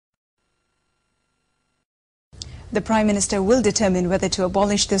The Prime Minister will determine whether to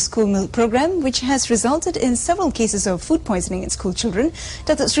abolish the school meal program, which has resulted in several cases of food poisoning in school children.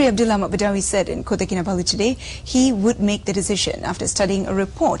 Datuk Sri Abdullah Ahmad Badawi said in Kota Kinabalu today he would make the decision after studying a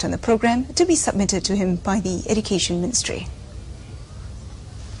report on the program to be submitted to him by the Education Ministry.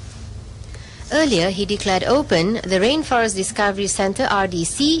 Earlier, he declared open the Rainforest Discovery Centre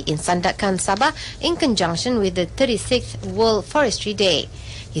RDC in Sandakan, Sabah in conjunction with the 36th World Forestry Day.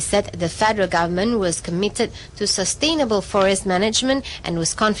 He said the federal government was committed to sustainable forest management and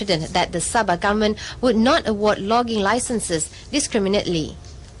was confident that the Sabah government would not award logging licenses discriminately.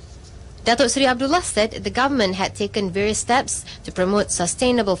 Datuk Sri Abdullah said the government had taken various steps to promote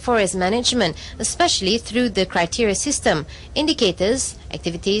sustainable forest management, especially through the criteria system, indicators,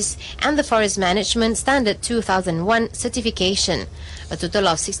 activities, and the Forest Management Standard 2001 certification. A total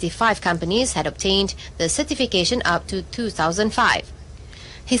of 65 companies had obtained the certification up to 2005.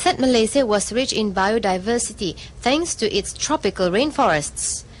 He said Malaysia was rich in biodiversity thanks to its tropical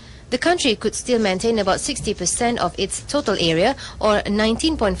rainforests. The country could still maintain about 60% of its total area, or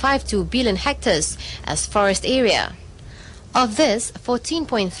 19.52 billion hectares, as forest area. Of this,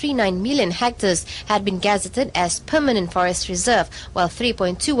 14.39 million hectares had been gazetted as permanent forest reserve, while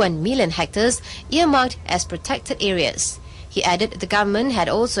 3.21 million hectares earmarked as protected areas. He added the government had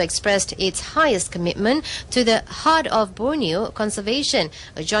also expressed its highest commitment to the Heart of Borneo Conservation,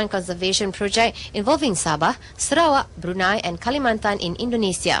 a joint conservation project involving Sabah, Sarawak, Brunei and Kalimantan in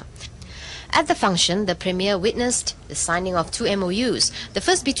Indonesia. At the function, the Premier witnessed the signing of 2 MOUs, the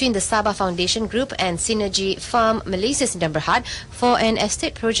first between the Sabah Foundation Group and Synergy Farm Malaysia Sdn Bhd for an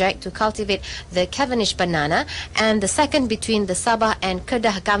estate project to cultivate the Cavendish banana, and the second between the Sabah and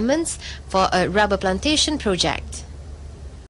Kedah governments for a rubber plantation project.